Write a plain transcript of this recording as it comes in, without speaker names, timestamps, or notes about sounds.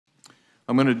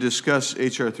I'm going to discuss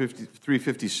H.R.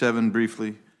 357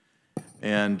 briefly,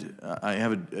 and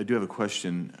I do have a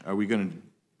question. Are we going to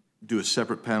do a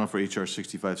separate panel for H.R.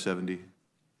 6570,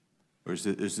 or is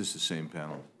this the same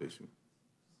panel, basically?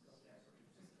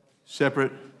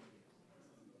 Separate?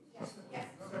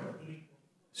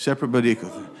 Separate but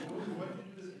equal.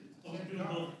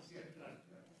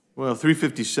 Well,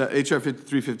 357, H.R.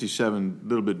 357, a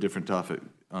little bit different topic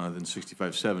than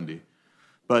 6570.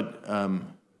 But,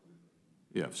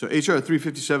 yeah, so H.R.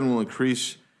 357 will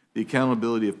increase the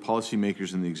accountability of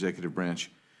policymakers in the executive branch.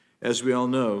 As we all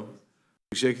know,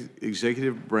 the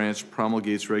executive branch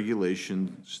promulgates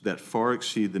regulations that far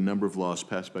exceed the number of laws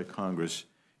passed by Congress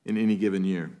in any given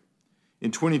year.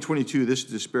 In 2022, this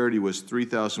disparity was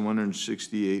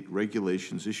 3,168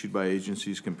 regulations issued by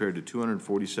agencies compared to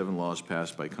 247 laws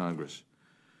passed by Congress.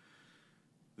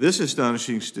 This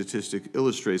astonishing statistic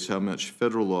illustrates how much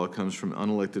federal law comes from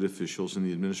unelected officials in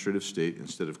the administrative state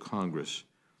instead of Congress.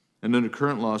 And under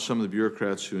current law, some of the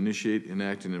bureaucrats who initiate,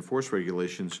 enact, and enforce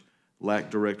regulations lack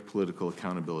direct political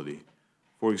accountability.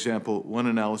 For example, one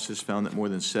analysis found that more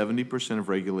than 70% of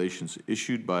regulations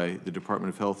issued by the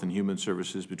Department of Health and Human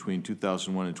Services between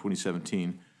 2001 and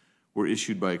 2017 were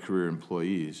issued by career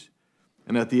employees.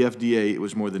 And at the FDA, it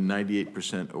was more than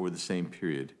 98% over the same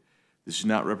period. This is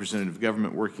not representative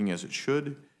government working as it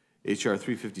should. H.R.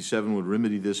 357 would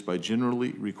remedy this by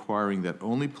generally requiring that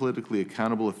only politically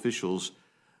accountable officials,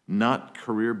 not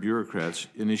career bureaucrats,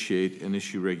 initiate and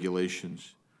issue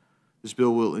regulations. This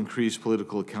bill will increase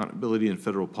political accountability in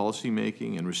federal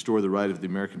policymaking and restore the right of the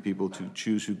American people to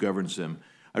choose who governs them.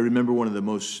 I remember one of the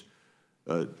most,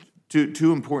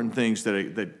 two important things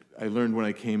that I learned when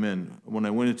I came in. When I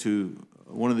went into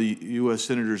one of the U.S.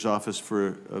 Senator's office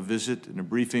for a visit and a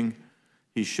briefing,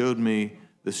 he showed me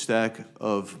the stack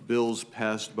of bills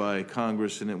passed by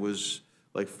Congress, and it was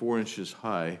like 4 inches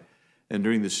high. And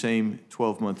during the same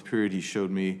 12-month period, he showed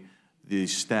me the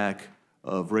stack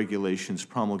of regulations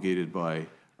promulgated by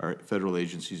our federal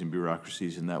agencies and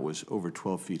bureaucracies, and that was over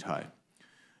 12 feet high.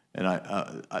 And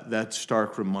that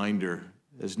stark reminder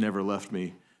has never left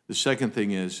me. The second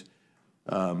thing is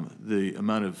the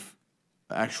amount of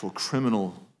actual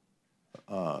criminal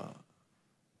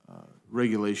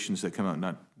regulations that come out,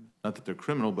 not that they're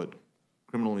criminal, but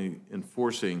criminally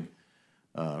enforcing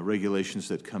regulations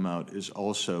that come out is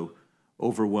also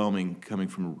overwhelming, coming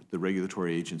from the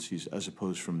regulatory agencies as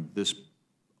opposed from this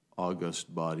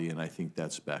august body, and I think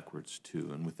that's backwards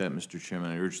too. And with that, Mr.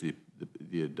 Chairman, I urge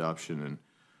the adoption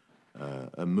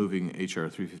and moving H.R.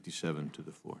 357 to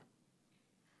the floor.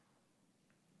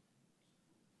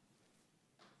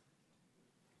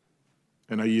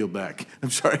 And I yield back. I'm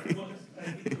sorry. Well, I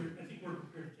think we're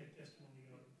prepared to take testimony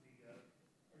on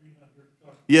are you not here to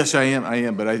talk? Yes, I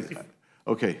am, but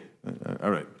okay,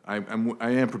 all right. I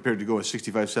am prepared to go at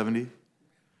 6570.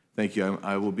 Thank you.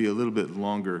 I will be a little bit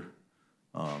longer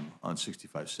on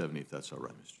 6570, if that's all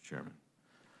right, Mr.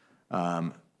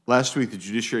 Chairman. Last week, the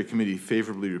Judiciary Committee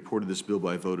favorably reported this bill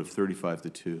by a vote of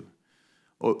 35-2.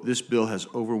 This bill has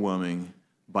overwhelming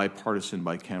bipartisan,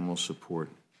 bicameral support.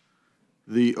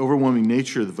 The overwhelming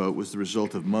nature of the vote was the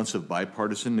result of months of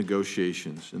bipartisan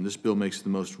negotiations, and this bill makes the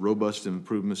most robust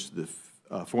improvements to the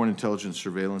Foreign Intelligence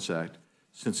Surveillance Act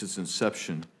since its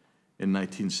inception in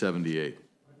 1978.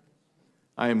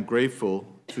 I am grateful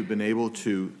to have been able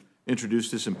to introduce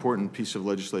this important piece of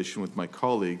legislation with my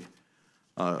colleague,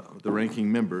 the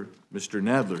ranking member, Mr.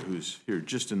 Nadler, who's here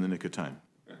just in the nick of time.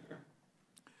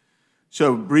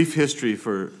 So, brief history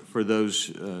for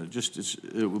those,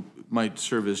 it might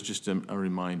serve as just a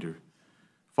reminder.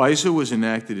 FISA was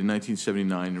enacted in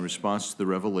 1979 in response to the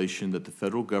revelation that the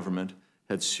federal government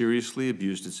had seriously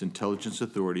abused its intelligence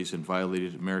authorities and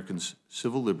violated Americans'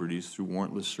 civil liberties through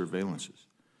warrantless surveillances.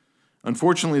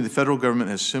 Unfortunately, the federal government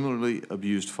has similarly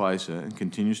abused FISA and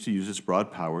continues to use its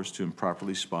broad powers to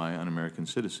improperly spy on American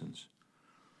citizens.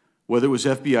 Whether it was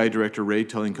FBI Director Wray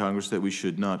telling Congress that we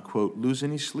should not, quote, lose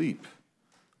any sleep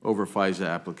over FISA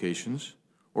applications,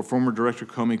 or former Director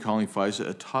Comey calling FISA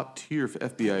a top-tier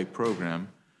FBI program,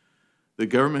 the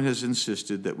government has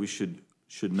insisted that we should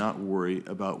not worry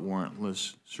about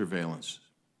warrantless surveillance.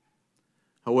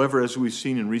 However, as we've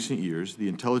seen in recent years, the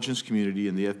intelligence community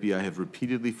and the FBI have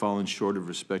repeatedly fallen short of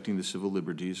respecting the civil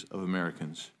liberties of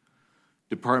Americans.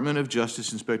 Department of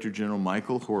Justice Inspector General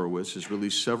Michael Horowitz has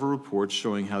released several reports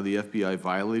showing how the FBI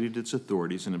violated its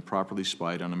authorities and improperly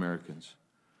spied on Americans.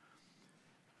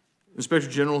 Inspector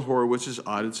General Horowitz's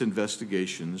audits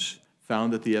investigations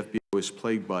found that the FBI was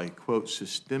plagued by, quote,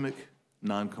 systemic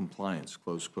noncompliance,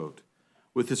 close quote,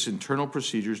 with its internal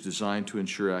procedures designed to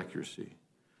ensure accuracy.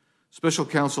 Special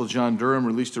Counsel John Durham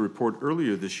released a report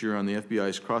earlier this year on the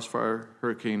FBI's Crossfire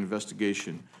Hurricane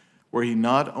investigation, where he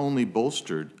not only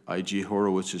bolstered IG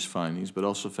Horowitz's findings, but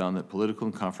also found that political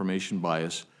and confirmation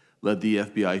bias led the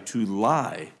FBI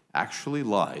to actually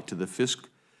lie to the FISC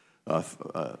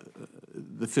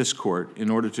court in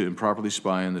order to improperly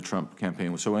spy on the Trump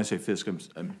campaign. So when I say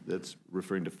FISC, that's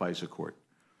referring to FISA court.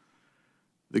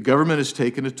 The government has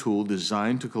taken a tool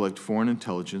designed to collect foreign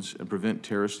intelligence and prevent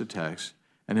terrorist attacks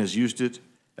and has used it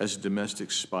as a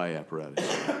domestic spy apparatus.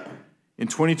 In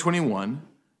 2021,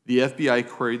 the FBI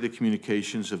queried the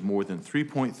communications of more than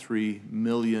 3.3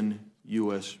 million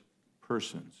U.S.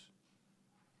 persons.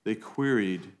 They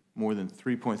queried more than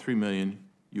 3.3 million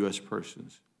U.S.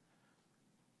 persons.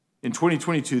 In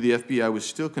 2022, the FBI was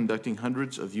still conducting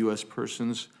hundreds of U.S.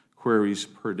 persons' queries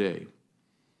per day.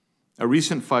 A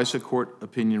recent FISA court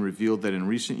opinion revealed that in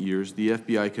recent years, the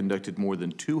FBI conducted more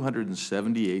than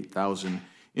 278,000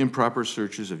 improper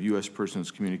searches of U.S. persons'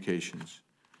 communications.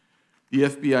 The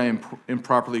FBI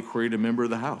improperly queried a member of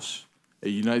the House, a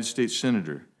United States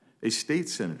senator, a state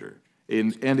senator,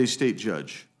 and a state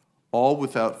judge, all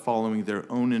without following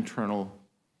their own internal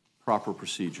proper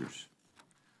procedures.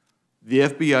 The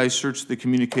FBI searched the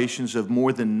communications of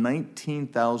more than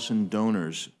 19,000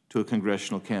 donors to a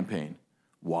congressional campaign.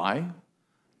 Why?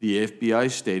 The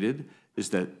FBI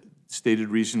stated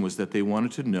reason was that they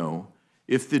wanted to know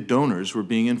if the donors were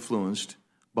being influenced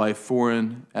by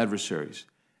foreign adversaries.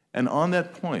 And on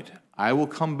that point, I will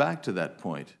come back to that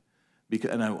point,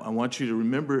 and I want you to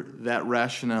remember that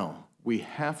rationale. We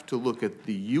have to look at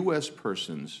the U.S.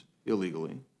 persons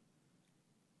illegally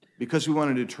because we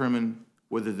want to determine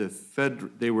whether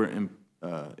they were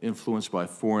influenced by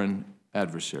foreign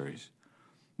adversaries.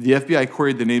 The FBI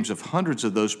queried the names of hundreds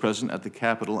of those present at the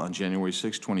Capitol on January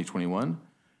 6, 2021,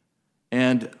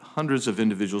 and hundreds of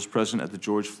individuals present at the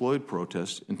George Floyd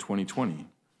protests in 2020.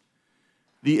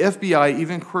 The FBI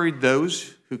even queried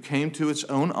those who came to its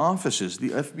own offices, the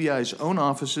FBI's own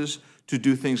offices, to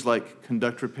do things like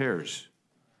conduct repairs,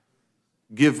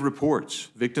 give reports.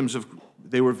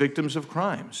 They were victims of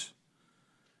crimes,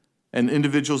 and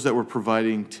individuals that were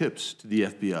providing tips to the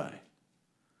FBI.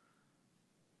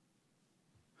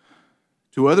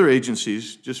 To other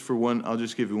agencies, I'll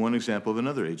just give you one example of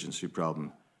another agency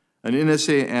problem. An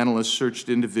NSA analyst searched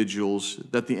individuals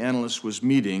that the analyst was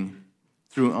meeting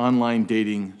through online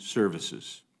dating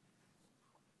services.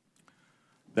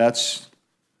 That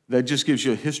just gives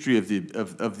you a history of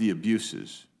the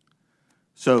abuses.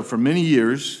 So for many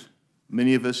years,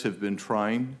 many of us have been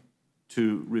trying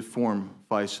to reform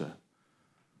FISA.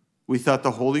 We thought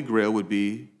the Holy Grail would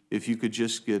be if you could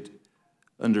just get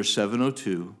under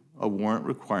 702 a warrant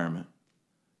requirement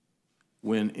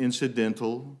when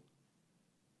incidental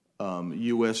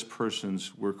U.S.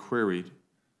 persons were queried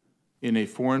in a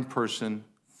foreign person,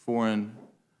 foreign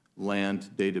land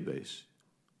database.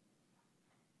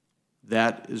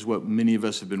 That is what many of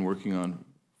us have been working on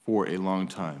for a long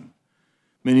time.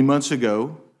 Many months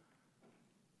ago,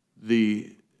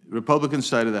 the Republican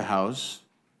side of the House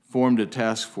formed a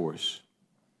task force,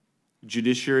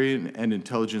 judiciary and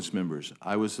intelligence members.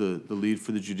 I was the lead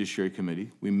for the Judiciary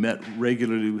Committee. We met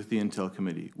regularly with the Intel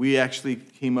Committee. We actually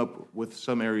came up with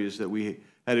some areas that we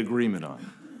had agreement on.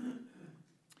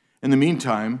 In the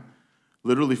meantime,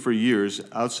 literally for years,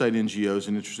 outside NGOs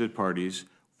and interested parties,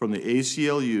 from the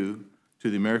ACLU to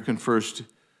the American First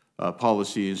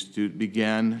Policy Institute,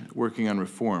 began working on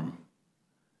reform.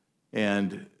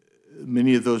 And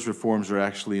many of those reforms are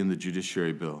actually in the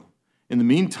Judiciary Bill. In the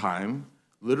meantime,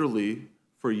 literally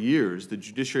for years, the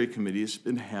Judiciary Committee has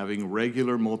been having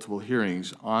regular multiple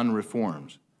hearings on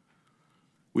reforms.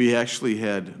 We actually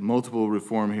had multiple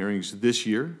reform hearings this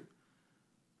year,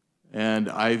 and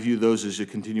I view those as a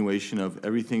continuation of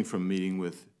everything from meeting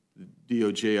with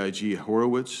DOJ IG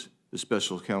Horowitz, the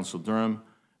Special Counsel Durham,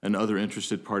 and other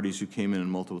interested parties who came in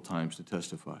multiple times to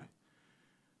testify.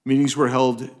 Meetings were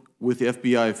held with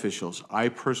FBI officials. I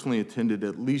personally attended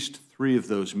at least 3 of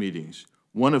those meetings,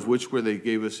 one of which where they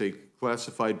gave us a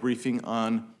classified briefing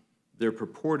on their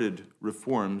purported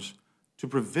reforms to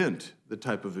prevent the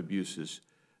type of abuses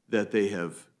that they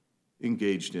have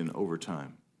engaged in over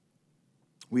time.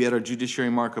 We had our judiciary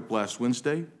markup last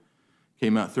Wednesday,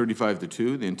 came out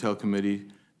 35-2. The Intel Committee,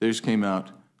 theirs came out,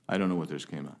 I don't know what theirs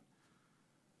came out.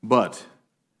 But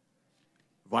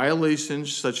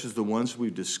violations such as the ones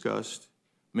we've discussed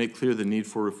make clear the need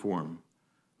for reform.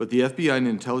 But the FBI and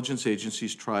intelligence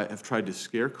agencies have tried to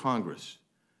scare Congress.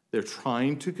 They're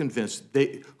trying to convince,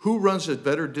 who runs a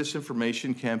better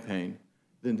disinformation campaign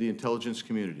than the intelligence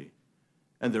community?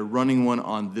 And they're running one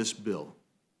on this bill.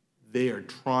 They are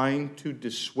trying to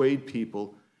dissuade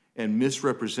people and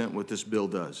misrepresent what this bill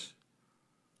does.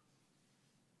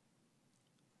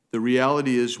 The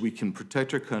reality is we can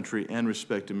protect our country and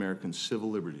respect Americans' civil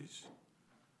liberties.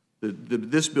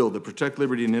 This bill, the Protect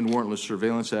Liberty and End Warrantless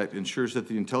Surveillance Act, ensures that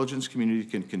the intelligence community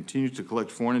can continue to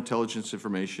collect foreign intelligence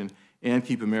information and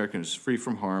keep Americans free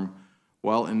from harm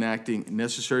while enacting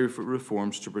necessary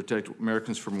reforms to protect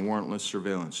Americans from warrantless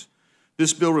surveillance.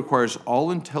 This bill requires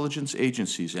all intelligence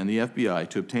agencies and the FBI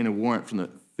to obtain a warrant from the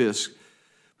FISC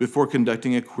before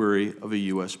conducting a query of a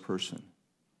U.S. person.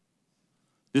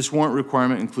 This warrant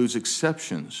requirement includes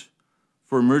exceptions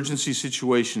for emergency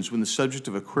situations when the subject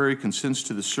of a query consents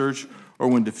to the search or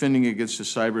when defending against a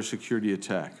cybersecurity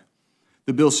attack.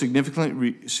 The bill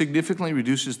significantly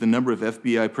reduces the number of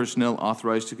FBI personnel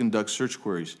authorized to conduct search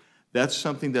queries. That's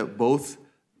something that both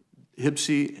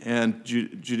HPSI and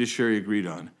Judiciary agreed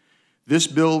on. This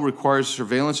bill requires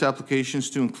surveillance applications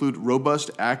to include robust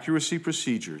accuracy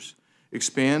procedures,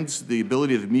 expands the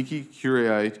ability of amici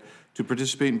curiae to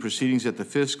participate in proceedings at the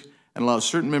FISC, and allows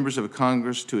certain members of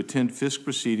Congress to attend FISC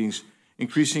proceedings,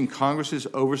 increasing Congress's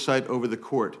oversight over the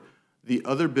court. The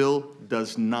other bill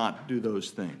does not do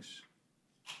those things.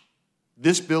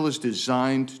 This bill is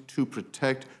designed to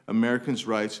protect Americans'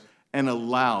 rights and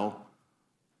allow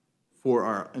for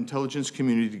our intelligence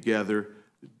community to gather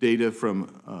data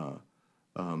from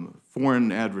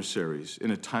foreign adversaries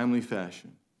in a timely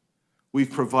fashion.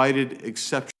 We've provided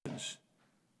exceptions.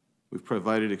 We've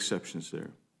provided exceptions there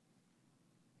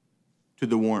to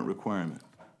the warrant requirement.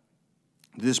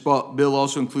 This bill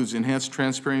also includes enhanced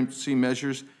transparency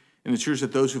measures and ensures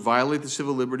that those who violate the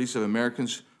civil liberties of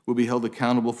Americans will be held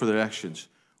accountable for their actions.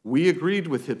 We agreed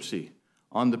with HPSI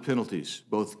on the penalties,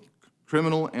 both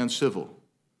criminal and civil.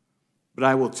 But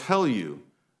I will tell you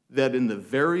that in the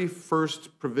very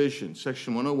first provision,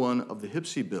 Section 101 of the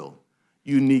HPSI bill,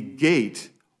 you negate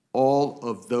all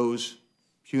of those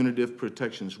punitive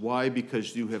protections. Why?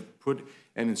 Because you have put,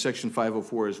 and in Section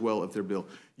 504 as well of their bill,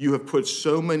 you have put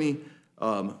so many,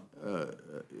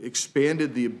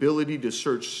 expanded the ability to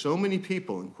search so many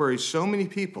people and query so many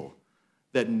people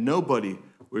that nobody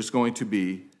was going to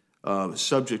be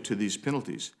subject to these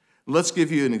penalties. Let's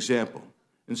give you an example.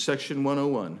 In Section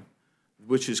 101,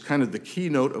 which is kind of the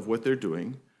keynote of what they're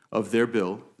doing, of their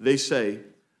bill, they say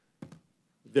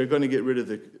they're going to get rid of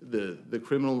the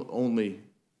criminal-only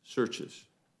searches.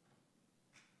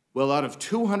 Well, out of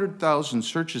 200,000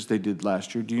 searches they did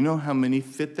last year, do you know how many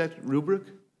fit that rubric?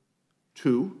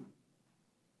 2.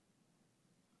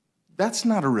 That's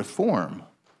not a reform.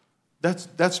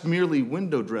 That's merely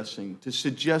window dressing to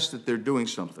suggest that they're doing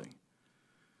something.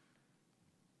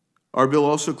 Our bill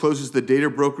also closes the data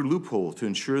broker loophole to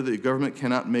ensure that the government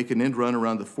cannot make an end run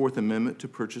around the Fourth Amendment to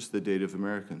purchase the data of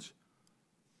Americans.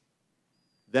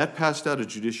 That passed out of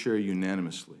Judiciary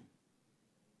unanimously.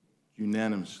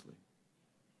 Unanimously.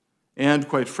 And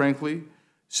quite frankly,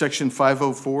 Section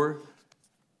 504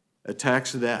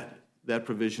 attacks that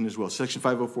provision as well. Section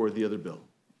 504 of the other bill.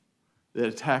 That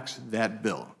attacks that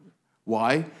bill.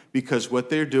 Why? Because what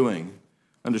they're doing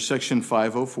under Section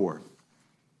 504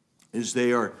 is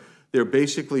they're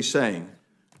basically saying,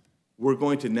 we're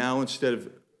going to now, instead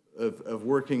of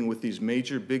working with these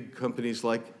major big companies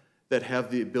like that have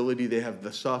the ability, they have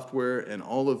the software and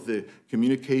all of the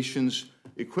communications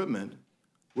equipment,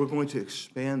 we're going to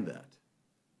expand that.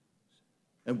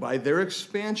 And by their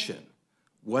expansion,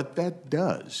 what that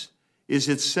does is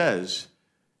it says,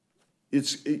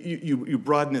 you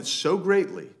broaden it so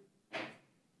greatly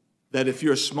that if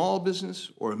you're a small business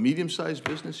or a medium-sized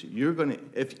business, you're going to,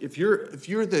 if you're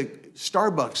the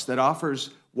Starbucks that offers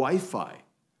Wi-Fi,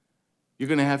 you're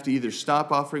going to have to either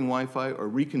stop offering Wi-Fi or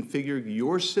reconfigure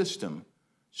your system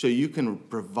so you can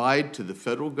provide to the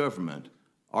federal government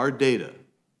our data.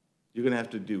 You're going to have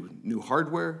to do new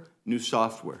hardware, new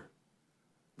software.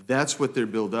 That's what their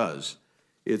bill does.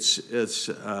 It's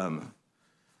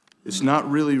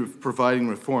not really providing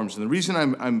reforms. And the reason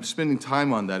I'm spending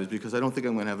time on that is because I don't think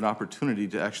I'm going to have an opportunity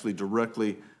to actually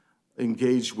directly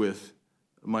engage with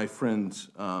my friends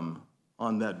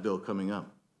on that bill coming up.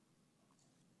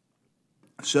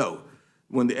 So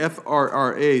when the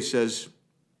FRRA says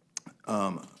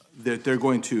that they're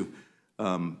going to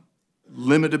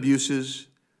limit abuses,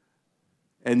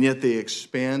 and yet they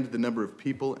expand the number of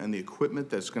people and the equipment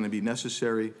that's going to be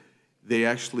necessary, they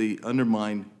actually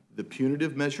undermine the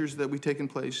punitive measures that we take in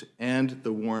place and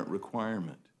the warrant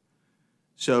requirement.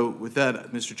 So with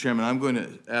that, Mr. Chairman, I'm going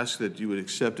to ask that you would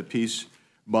accept a piece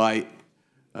by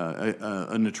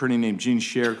an attorney named Gene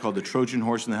Scher called "The Trojan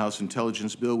Horse in the House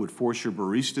Intelligence Bill Would Force Your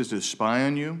Baristas to Spy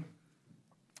on You."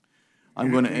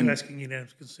 I'm going to end. Are you asking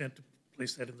unanimous consent to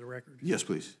place that in the record? Yes,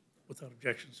 please. Without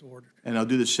objection, so ordered. And I'll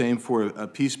do the same for a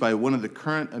piece by one of the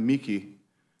current amici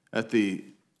at the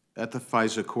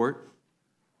FISA court,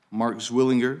 Mark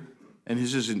Zwillinger, and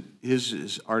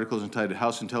his article is entitled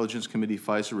House Intelligence Committee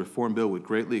FISA Reform Bill would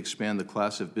greatly expand the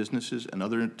class of businesses and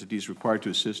other entities required to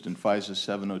assist in FISA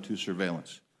 702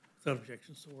 surveillance. Without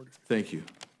objection, so ordered. Thank you.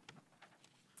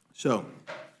 So,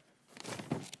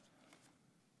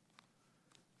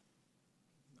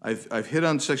 I've hit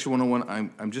on Section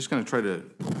 101. I'm just going to try to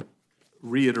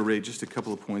reiterate just a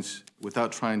couple of points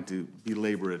without trying to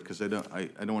belabor it, because I don't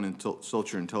want to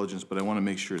insult your intelligence, but I want to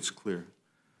make sure it's clear.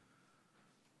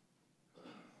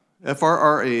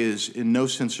 FRRA is in no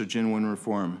sense a genuine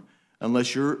reform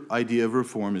unless your idea of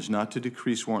reform is not to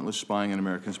decrease warrantless spying on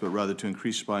Americans, but rather to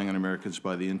increase spying on Americans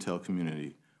by the intel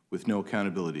community with no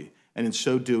accountability. And in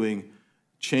so doing,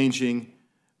 changing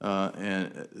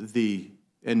and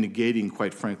negating,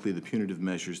 quite frankly, the punitive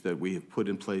measures that we have put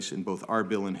in place in both our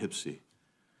bill and HPSI.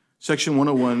 Section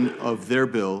 101 of their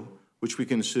bill, which we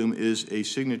can assume is a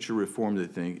signature reform, they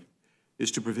think,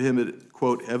 is to prohibit,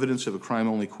 quote, evidence of a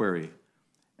crime-only query.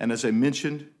 And as I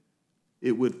mentioned,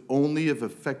 it would only have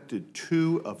affected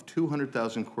 2 of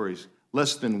 200,000 queries.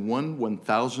 Less than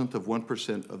 1/1000th of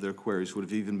 1% of their queries would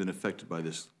have even been affected by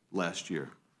this last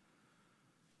year.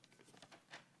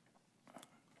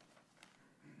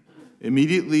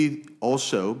 Immediately,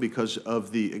 also, because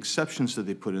of the exceptions that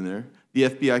they put in there, the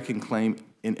FBI can claim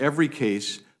in every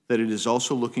case that it is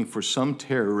also looking for some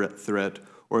terror threat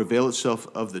or avail itself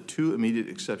of the 2 immediate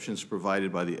exceptions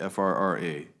provided by the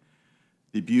FRRA.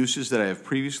 The abuses that I have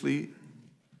previously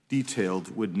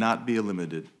detailed would not be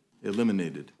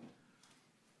eliminated.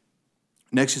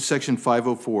 Next is Section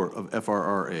 504 of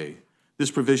FRRA. This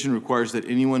provision requires that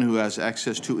anyone who has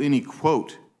access to any,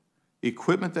 quote,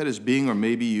 equipment that is being or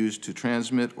may be used to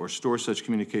transmit or store such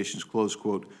communications, close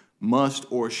quote, must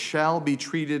or shall be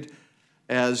treated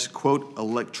as, quote,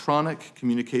 electronic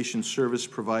communication service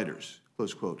providers,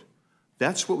 close quote.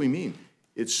 That's what we mean.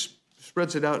 It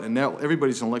spreads it out, and now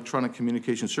everybody's an electronic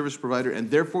communication service provider,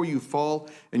 and therefore you fall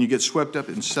and you get swept up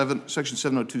in Section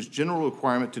 702's general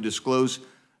requirement to disclose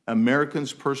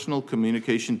Americans' personal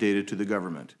communication data to the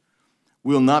government.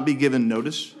 We will not be given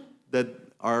notice that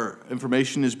our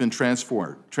information has been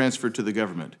transferred to the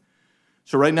government.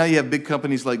 So right now you have big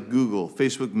companies like Google,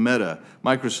 Facebook, Meta,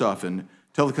 Microsoft, and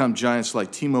telecom giants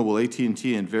like T-Mobile,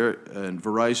 AT&T, and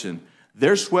Verizon.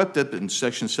 They're swept up in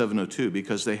Section 702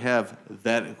 because they have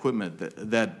that equipment,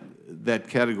 that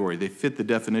category. They fit the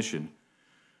definition.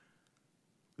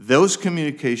 Those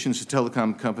communications to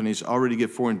telecom companies already get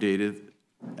foreign data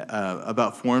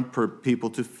about foreign people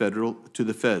to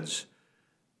the feds.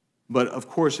 But of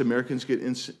course, Americans get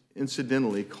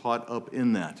incidentally caught up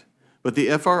in that. But the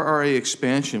FRRA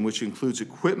expansion, which includes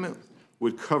equipment,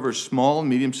 would cover small and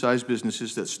medium-sized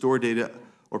businesses that store data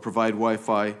or provide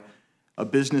Wi-Fi, a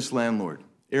business landlord,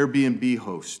 Airbnb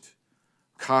host,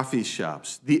 coffee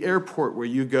shops, the airport where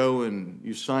you go and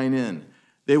you sign in.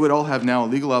 They would all have now a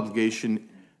legal obligation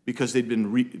because they've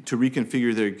been to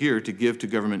reconfigure their gear to give to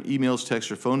government emails,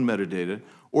 texts, or phone metadata,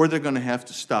 or they're going to have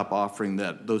to stop offering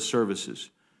those services.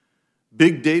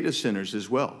 Big data centers as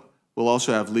well will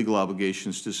also have legal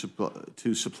obligations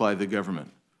to supply the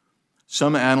government.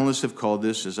 Some analysts have called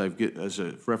this, as I've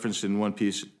referenced in one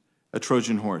piece, a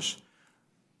Trojan horse.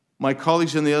 My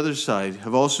colleagues on the other side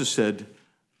have also said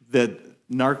that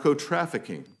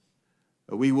narco-trafficking,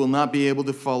 we will not be able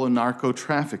to follow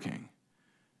narco-trafficking,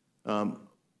 and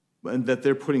that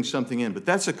they're putting something in. But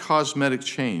that's a cosmetic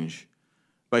change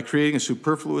by creating a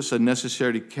superfluous,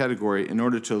 unnecessary category in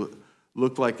order to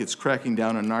look like it's cracking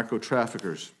down on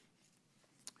narco-traffickers.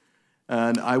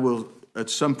 And I will, at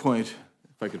some point,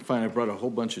 if I can find, I brought a whole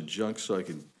bunch of junk so I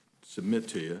can submit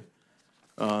to you,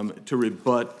 to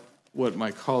rebut what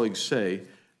my colleagues say.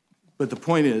 But the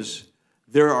point is,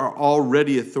 there are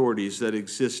already authorities that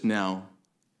exist now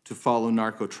to follow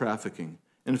narco-trafficking.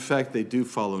 In fact, they do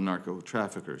follow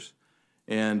narco-traffickers.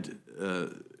 And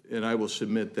I will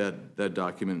submit that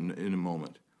document in a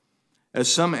moment. As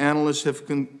some analysts have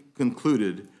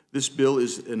concluded, this bill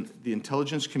is the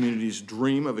intelligence community's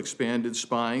dream of expanded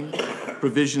spying,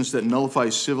 provisions that nullify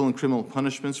civil and criminal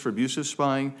punishments for abusive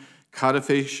spying,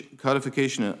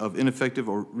 codification of ineffective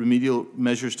or remedial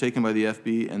measures taken by the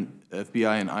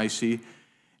FBI and IC,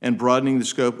 and broadening the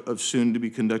scope of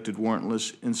soon-to-be-conducted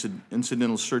warrantless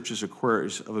incidental searches or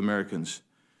queries of Americans.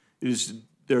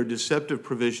 There are deceptive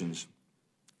provisions.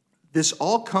 This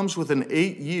all comes with an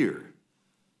 8-year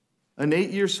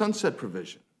sunset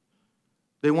provision.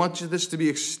 They want this to be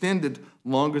extended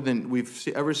longer than we've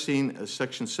ever seen a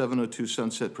Section 702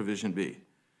 sunset provision be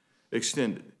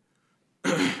extended.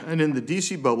 And in the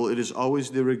D.C. bubble, it is always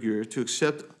de rigueur to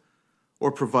accept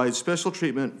or provide special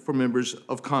treatment for members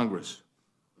of Congress.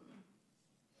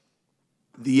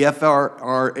 The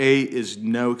FRRA is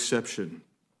no exception.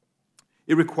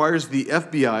 It requires the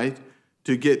FBI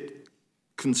to get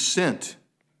consent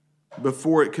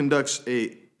before it conducts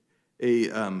a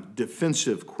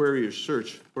defensive query or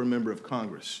search for a member of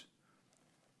Congress.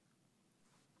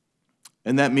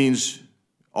 And that means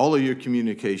all of your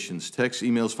communications, texts,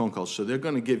 emails, phone calls. So they're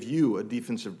going to give you a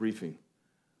defensive briefing.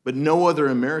 But no other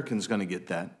American's going to get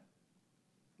that.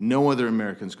 No other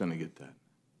American's going to get that.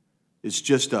 It's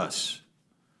just us.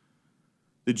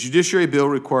 The Judiciary Bill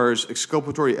requires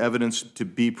exculpatory evidence to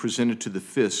be presented to the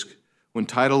fisc when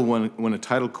a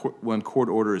Title I court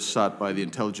order is sought by the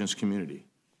intelligence community.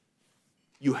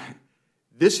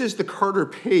 This is the Carter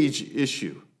Page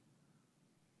issue.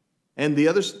 And the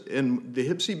others, in the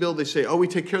HPC bill, they say, oh, we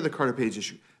take care of the Carter Page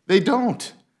issue. They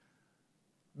don't.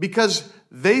 Because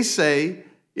they say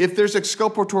if there's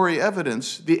exculpatory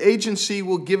evidence, the agency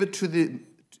will give it to the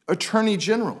Attorney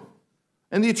General.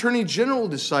 And the Attorney General will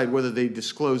decide whether they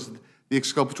disclose the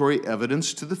exculpatory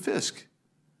evidence to the fisc.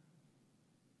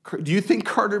 Do you think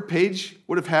Carter Page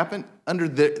would have happened under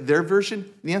their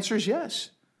version? The answer is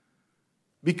yes.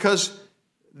 Because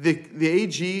the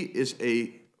AG is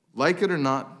like it or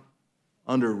not,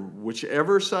 under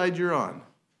whichever side you're on,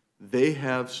 they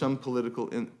have some political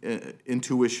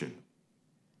intuition.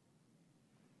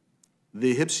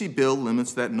 The HPC bill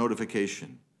limits that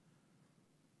notification.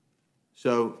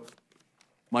 So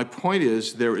my point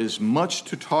is there is much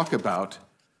to talk about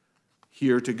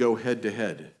here to go head to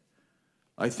head.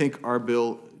 I think our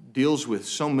bill deals with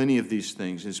so many of these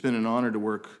things. It's been an honor to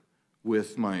work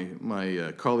with my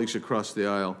colleagues across the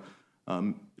aisle.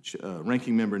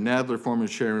 Ranking Member Nadler, former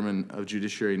Chairman of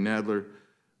Judiciary Nadler,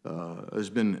 has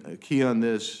been key on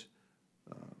this.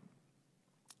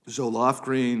 Zoe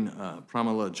Lofgren,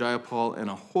 Pramila Jayapal,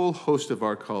 and a whole host of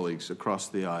our colleagues across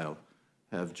the aisle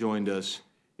have joined us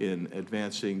in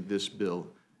advancing this bill.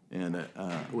 And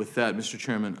with that, Mr.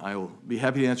 Chairman, I will be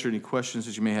happy to answer any questions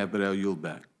that you may have, but I'll yield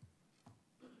back.